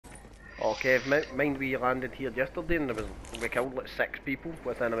Okay, mind we landed here yesterday and we killed like 6 people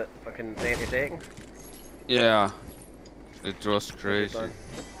within about fucking 30 seconds. Yeah, it was crazy.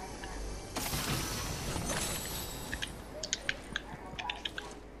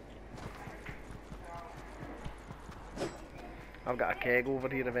 I've got a keg over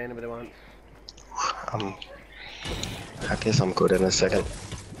here if anybody wants. I guess I'm good in a second.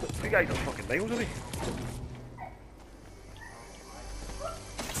 You guys are fucking miles away.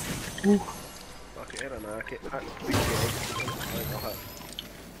 Fuck it, here and knock it. That's 3 kegs. Right, I'll hit.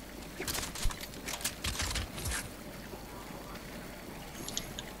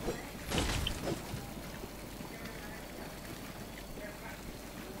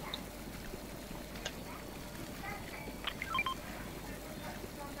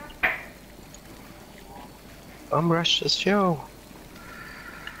 Rush the show.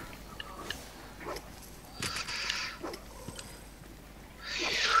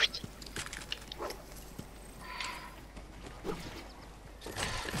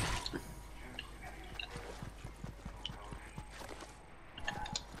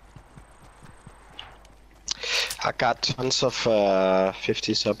 I got tons of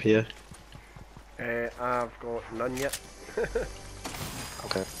 50s up here. I've got none yet.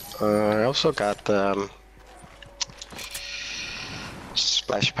 Okay. I also got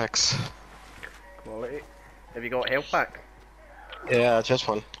splash packs. Quality. Have you got health pack? Yeah, just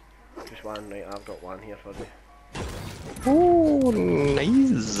one. Just one, right, I've got one here for you. Ooh,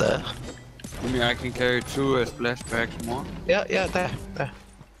 nice. You mean I can carry 2 splash packs more? Yeah, there.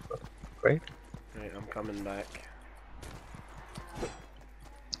 Great. Right, I'm coming back.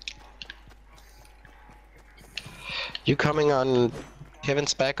 You coming on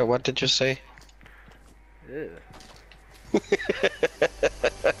Kevin's back, or what did you say? Ew.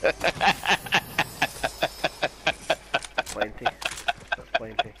 Plenty. That's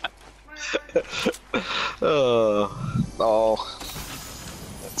plenty. Oh.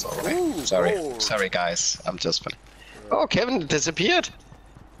 That's alright. Ooh, Sorry. oh. Sorry, guys. I'm just funny. Oh, Kevin disappeared.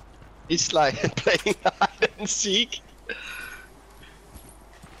 He's like playing hide and seek.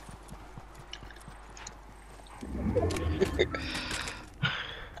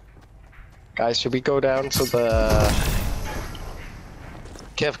 Guys, should we go down to the...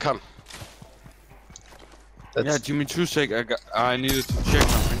 Kev, come. Yeah, give me 2 sec. I needed to check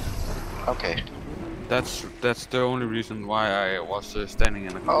something. Okay. That's the only reason why I was standing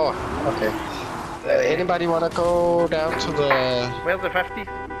in a car. Oh, okay. Anybody wanna go down to the... Where's the 50?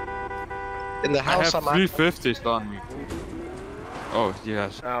 In the house? I have 350s on me. Oh,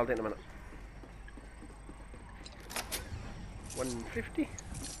 yes. I'll do it in a minute. 150?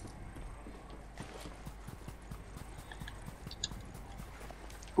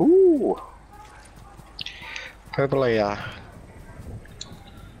 Ooh. Purple AR.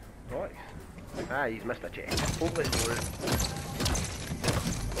 Right. Ah, he's missed a check. Hopefully it's more.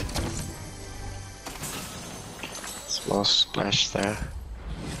 Small splash there.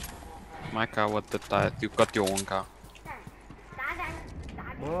 My car, what the tire? You got your own car.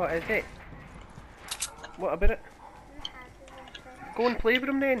 What is it? What about it? Go and play with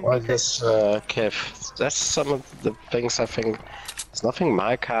him then. What is this, Kev? That's some of the things I think. There's nothing in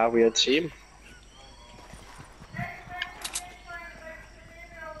my car, we're a team.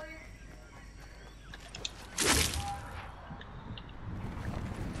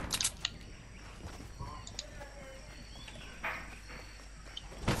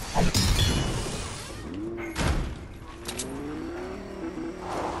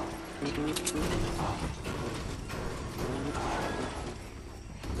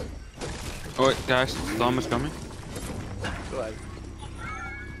 Oh wait, guys, storm is coming. Go ahead.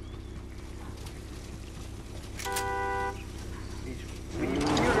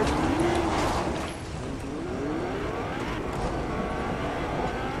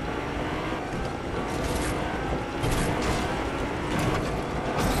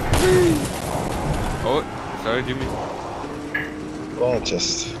 Oh, sorry, Jimmy. Well,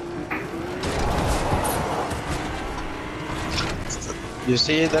 just... You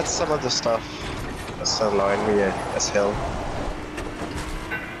see, that's some of the stuff that's annoying me as hell.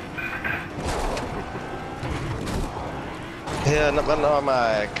 Yeah, no,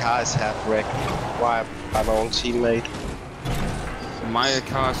 my car is half wrecked. Why? By my own teammate. My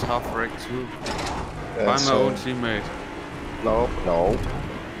car is half wrecked too. Yeah, By my own teammate. No. No,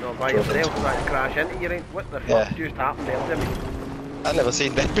 by yourself trying to crash into you, right? What the fuck just happened there, Jimmy? I've never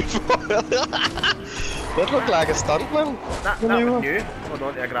seen that before. That looked like a stuntman. That was new. Hold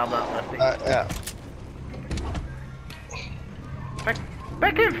on till I grab that 50. Yeah.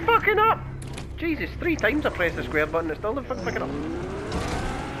 Pick it fucking up! Jesus, 3 times I pressed the square button, it still didn't fucking pick it up.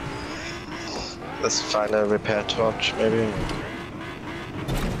 Let's find a repair torch, maybe.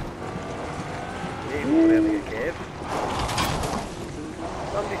 Hey, over there to get cave.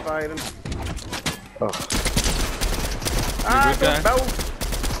 Somebody's firing. Oh. Ah, good don't guy. build!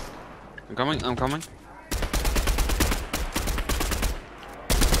 I'm coming, I'm coming.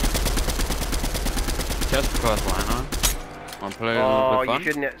 Just because, why not? Wanna play a Oh, little bit you fun?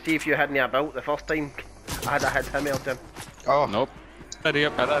 shouldn't. See if you hadn't have built the first time. I'd have had him out, Jim. Oh. Nope. Bad idea,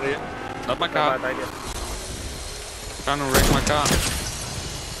 bad idea. Not my No car. bad idea. Trying to wreck my car.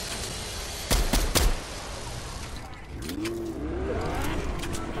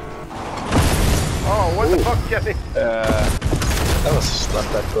 Oh, what the fuck, Jimmy? That was not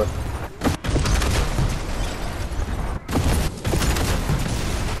that good.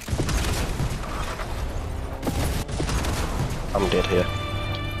 I'm dead here.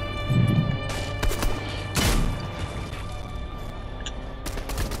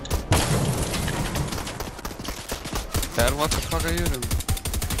 Dad, what the fuck are you doing?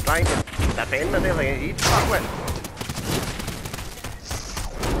 Trying to defend and everything. He's fuck with.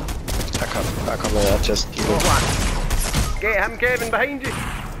 I come here, just keep Oh, it. what? Get him, Kevin, behind you.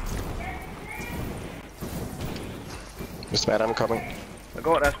 Mr. Man, I'm coming. I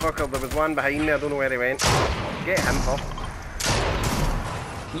got this fucker. There was one behind me. I don't know where he went. Get him first.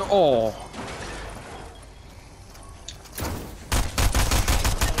 No. Oh.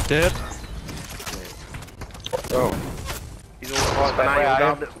 Dead. Oh. He's over. Oh, it's an Where iron are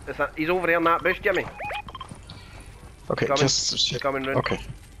guard. He's over there in that bush, Jimmy. Okay, Coming. just shit. Coming round. Okay.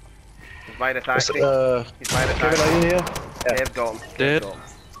 He's by the Is, taxi. He's by the Kevin, taxi. are you here? They've got him. Dead. They've got him.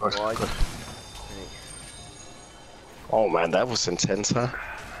 Good, Right. good. Oh man, that was intense, huh?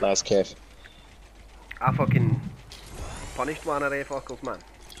 Nice, Kev. I fucking punished one of their fuckers, man.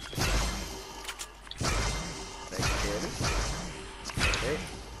 Thanks, Kevin.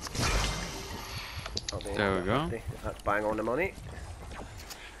 Okay. There we go. That's bang on the money.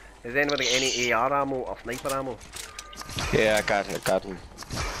 Has anybody got any AR ammo or sniper ammo? Yeah, I got him.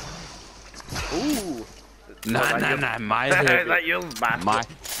 Ooh! Nah, my Is heavy. that yours, bastard?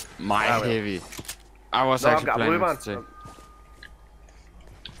 My Ah, well. heavy. I was No, I've actually got a blue planning one. to take.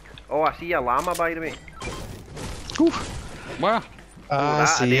 Oh, I see a llama by the way. Where? I that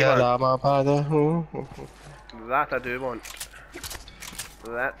see I a do llama by the... That I do want.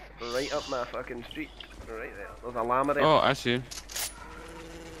 That's right up my fucking street. Right there. There's a llama there. Oh, I see.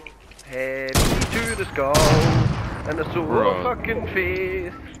 Head to the skull and the sore Bro. fucking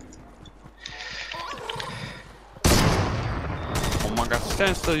face. Oh my god,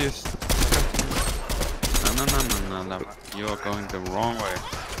 stand still, you. No. You are going the wrong way.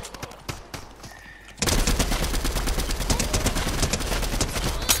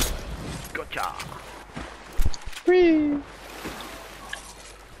 Gotcha. Whee!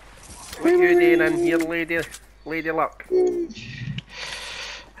 What you doing in here, lady luck?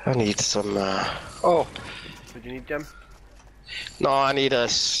 I need some, Oh! What do you need, Jim? No, I need a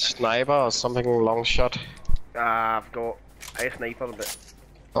sniper or something long shot. I've got a sniper, but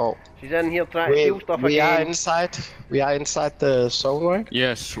Oh. she's in here trying to steal stuff we again. We are inside the zone, right?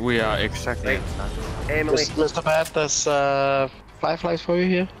 Yes, we are exactly. Right. Emily, Mr. Bad, there's fireflies for you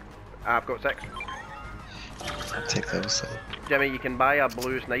here. I've got 6. I'll take those. Jimmy, you can buy a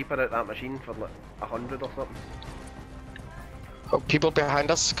blue sniper at that machine for like 100 or something. Oh, people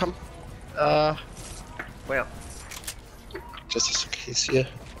behind us, come. Well, Just a case here.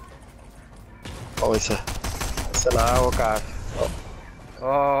 Oh, it's an arrow guy.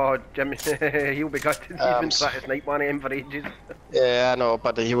 oh, Jimmy, he'll be gutted. He's been Um, trying to snipe one of him for ages. Yeah, I know,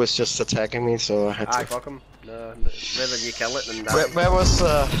 but he was just attacking me, so I had Aye, to. fuck him. No, rather you kill it than die. Where was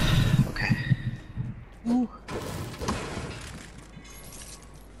Okay.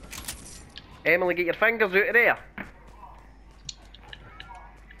 Emily, get your fingers out of there.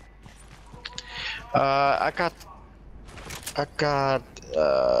 I got.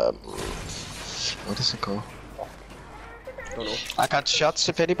 What is it called? Don't know. I got shots.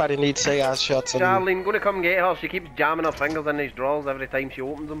 If anybody needs AR shots. Charlene, gonna come get her. She keeps jamming her fingers in these drawers every time she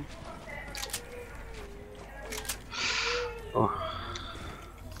opens them. Oh.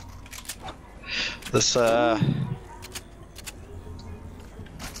 This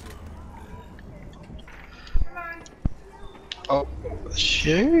Oh,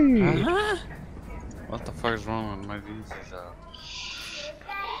 shit. What the fuck is wrong with my visa?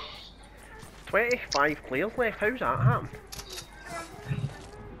 25 players left. How's that happen?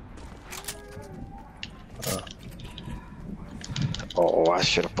 Oh, I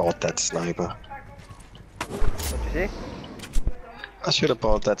should have bought that sniper. What'd you say? I should have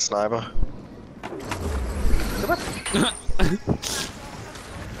bought that sniper.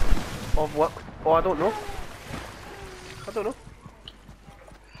 Of what? Oh, I don't know. I don't know.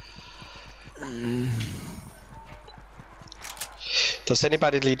 Does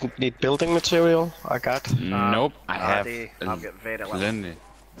anybody need building material? I got. Nope, I have I've got very little. plenty.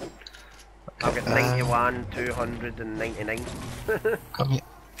 I've got 91, 299. Come here.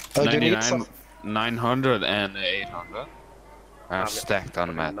 Oh, you need 99, some. 900 and 800. I have I've got stacked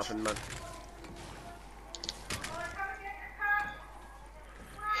on that. Nothing, man.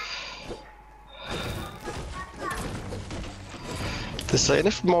 Is there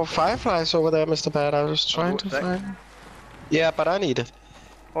any more fireflies over there, Mr. Bad? I was trying to sick. find. Yeah, but I need it.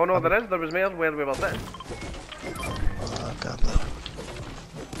 Oh no, there is. There was more where we were sitting. Oh god.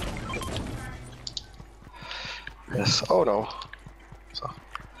 Yes. Oh no. So.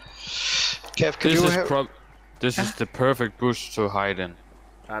 Kev, can you help? This is the perfect bush to hide in.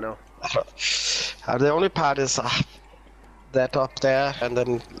 I know. The only part is that up there, and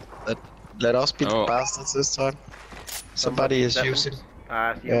then let us be the bastards this time. Somebody is using.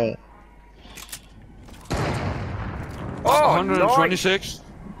 Yeah. Oh, 126. Nice.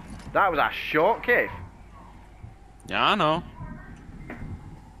 That was a shot, Kev. Yeah, I know.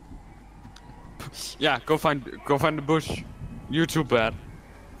 Yeah, go find the bush. You too bad.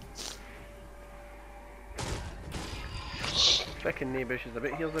 Picking knee bushes a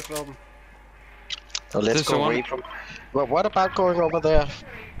bit, here's the problem. Oh, let's go away from. Well, what about going over there?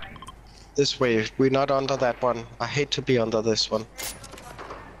 This way. We're not under that one. I hate to be under this one.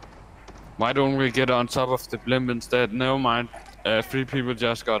 Why don't we get on top of the blimp instead? Never mind. 3 people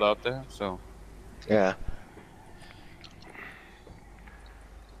just got up there, so. Yeah.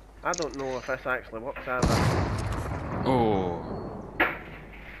 I don't know if this actually works either. Oh.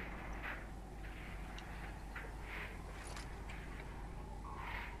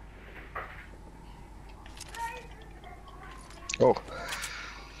 Oh.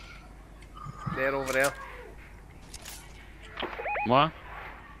 They're over there. What?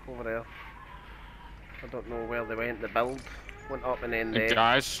 Over there. I don't know where they went. The build went up and then there.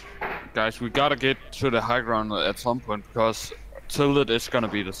 Guys, we gotta get to the high ground at some point because tilted is gonna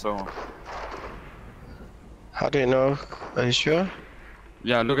be the zone. How do you know? Are you sure?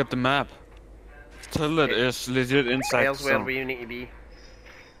 Yeah, look at the map. Tilted is legit inside the There's where zone. we need to be.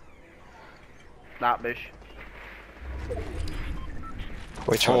 That bush.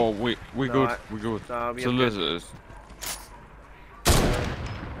 Which one? Oh, we good. We good. No, we Tilted is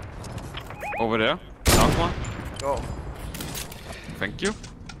over there. Knock one. Oh. Thank you.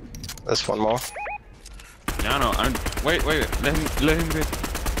 There's one more. Yeah, no. Wait. Let him get.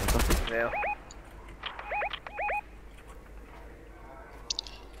 There.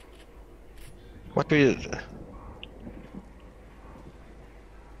 What do you?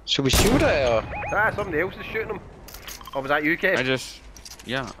 Should we shoot her? Or? Somebody else is shooting them. Or was that you, Kev?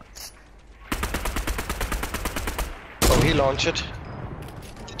 Yeah. Oh, he launched it.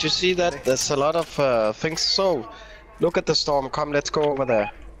 Did you see that? There's a lot of things. So, look at the storm. Come, let's go over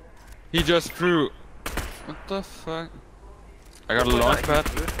there. He just threw. What the fuck? I got a launch pad.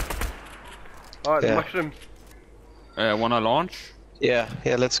 Oh, it's mushrooms. Wanna launch? Yeah,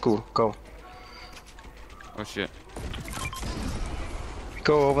 let's go. Go. Oh shit.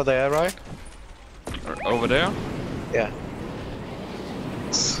 Go over there, right? Over there? Yeah.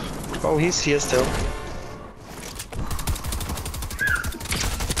 Oh, he's here still.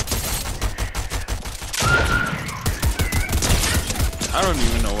 I don't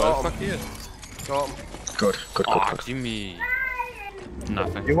even know where the fuck he is. Got him. Good. Oh, Jimmy.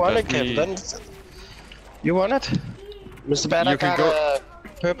 Nothing. You want it, Just Kevin? Then you want it? Mr. Bad, I got a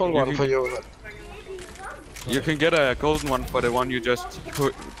purple one for you. You can get a golden one for the one you just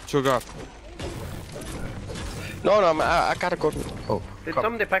took up. No, I got a good one. Oh, Did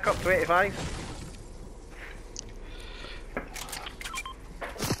somebody pick up 25?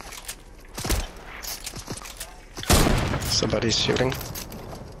 Somebody's shooting.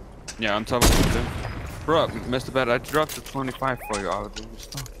 Yeah, on top of them. Bro, Mr. Bad, I dropped the 25 for you out of the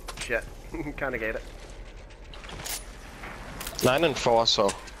store. Shit. Kinda get it. 9 and 4,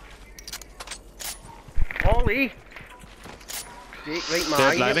 so. Ollie! Steak right my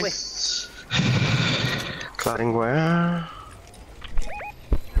eye, lighting. nearly. Cladding where?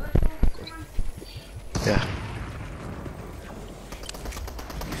 Yeah.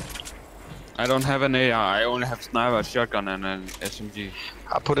 I don't have an AR, I only have sniper, shotgun and an SMG.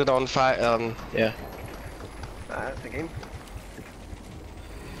 I put it on fire, yeah. That's the game.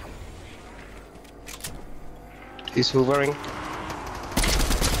 He's hoovering.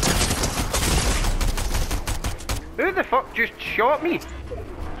 Who the fuck just shot me?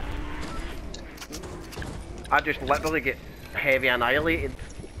 I just literally get heavy annihilated.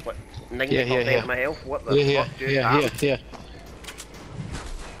 What? 90% of my health. What the Here, fuck, dude? here.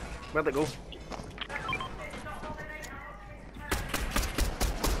 Where'd it go?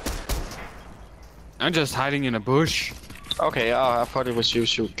 I'm just hiding in a bush. Okay, I thought it was you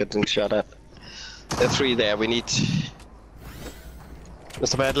getting shot at. There are 3 there, we need...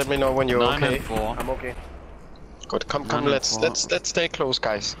 Mr. Bad, let me know when you're 9 okay. and 4. I'm okay. Good, come, 9 and let's 4. stay close,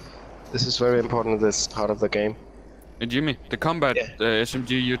 guys. This is very important, this part of the game. Hey Jimmy, the combat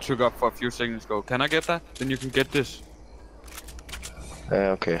SMG you took up for a few seconds ago, can I get that? Then you can get this.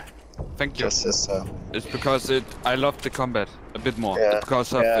 Okay. Thank you. Just this, It's because I love the combat a bit more. Yeah,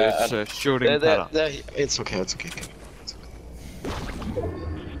 Because of its shooting pattern. it's okay, it's okay.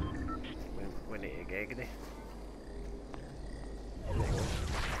 We need to get it.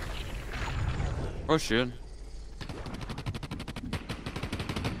 Oh shit.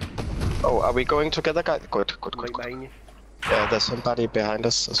 Oh, are we going together, guys? Good. Right behind you. Yeah, there's somebody behind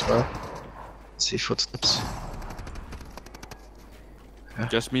us as well. See footsteps.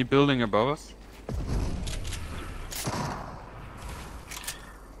 Just me building above us.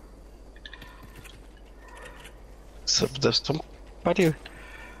 So there's somebody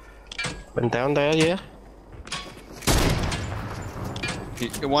went down there, yeah?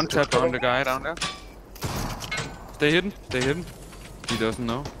 One tap on the guy down there. Stay hidden. He doesn't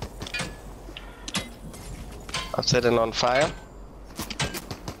know. I'm setting on fire.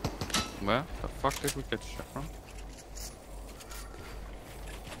 Where the fuck did we get shot from?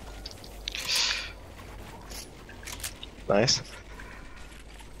 Nice.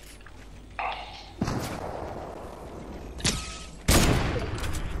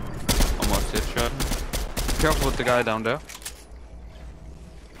 Almost headshot. Careful with the guy down there.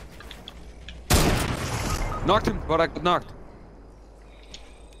 Knocked him, but I got knocked.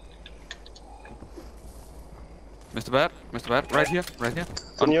 Mr. Bad, right here.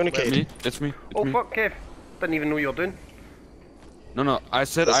 Communicate. Me, it's me. Oh fuck, Kev. Didn't even know you were doing. No, I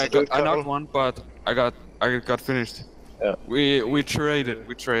said I knocked one, but I got finished. Yeah. We traded.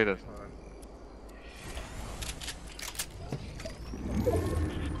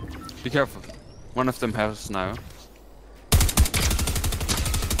 Be careful. One of them has now.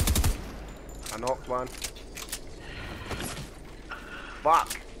 I knocked one.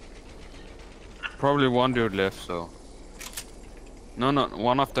 Fuck. Probably one dude left, so. No,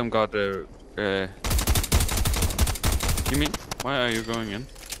 one of them got You mean? Why are you going in?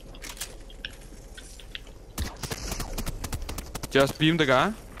 Just beam the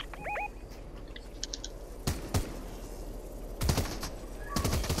guy.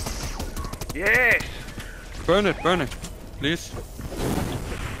 Yes! Burn it, please.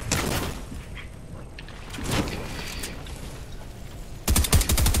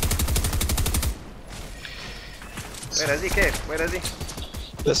 Where is he, Kev? Where is he?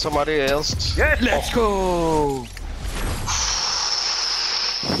 There's somebody else. Yes! Let's go!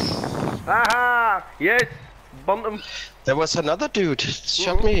 Aha! Yes! Bumped him. There was another dude.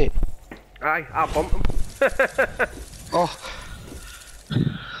 Shot me. Aye, I bumped him. Oh.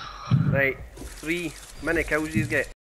 Right, 3 mini kills he's get.